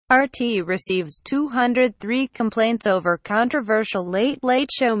RT receives 203 complaints over controversial Late Late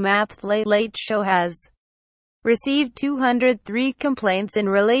Show map. The Late Late Show has received 203 complaints in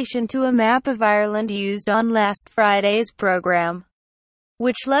relation to a map of Ireland used on last Friday's programme,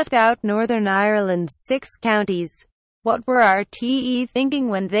 which left out Northern Ireland's 6 counties. What were RTE thinking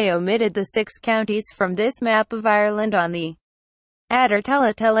when they omitted the 6 counties from this map of Ireland on the Adder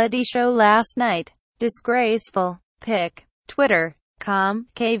show last night? Disgraceful. Pic. Twitter.com,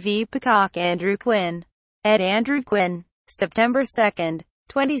 KV Peacock Andrew Quinn. Ed Andrew Quinn. September 2,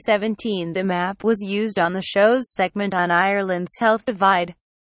 2017. The map was used on the show's segment on Ireland's Health Divide,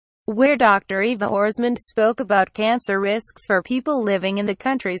 where Dr. Eva Horsmond spoke about cancer risks for people living in the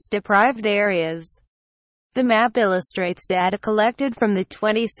country's deprived areas. The map illustrates data collected from the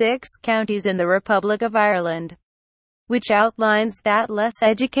 26 counties in the Republic of Ireland, which outlines that less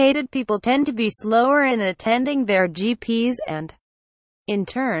educated people tend to be slower in attending their GPs and, in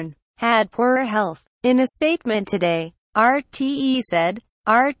turn, had poorer health. In a statement today, RTE said,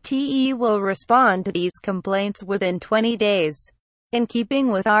 RTE will respond to these complaints within 20 days, in keeping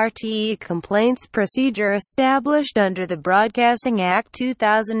with RTE complaints procedure established under the Broadcasting Act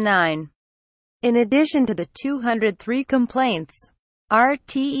 2009. In addition to the 203 complaints,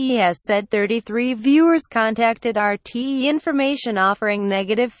 RTE has said 33 viewers contacted RTE Information offering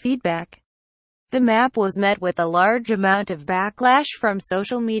negative feedback. The map was met with a large amount of backlash from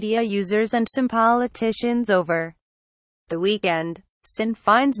social media users and some politicians over the weekend. Sinn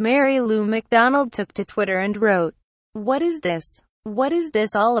Féin's Mary Lou McDonald took to Twitter and wrote, "What is this? What is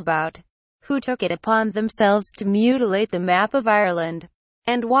this all about? Who took it upon themselves to mutilate the map of Ireland?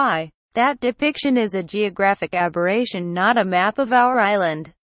 And why? That depiction is a geographic aberration, not a map of our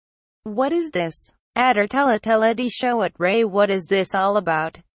island. What is this? Adder show at Ray. What is this all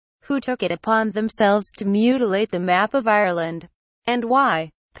about? Who took it upon themselves to mutilate the map of Ireland? And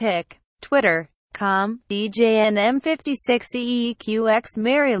why?" Pic. Twitter.com, DJNM56EEQX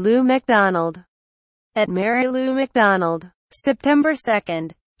Mary Lou McDonald. At Mary Lou McDonald. September 2,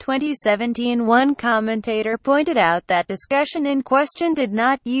 2017. One commentator pointed out that discussion in question did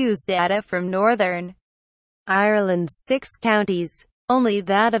not use data from Northern Ireland's 6 counties, only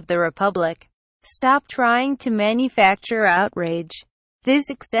that of the Republic. Stop trying to manufacture outrage.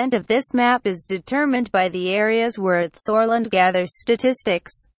 This extent of this map is determined by the areas where Sorland gathers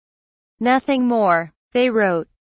statistics. Nothing more. They wrote.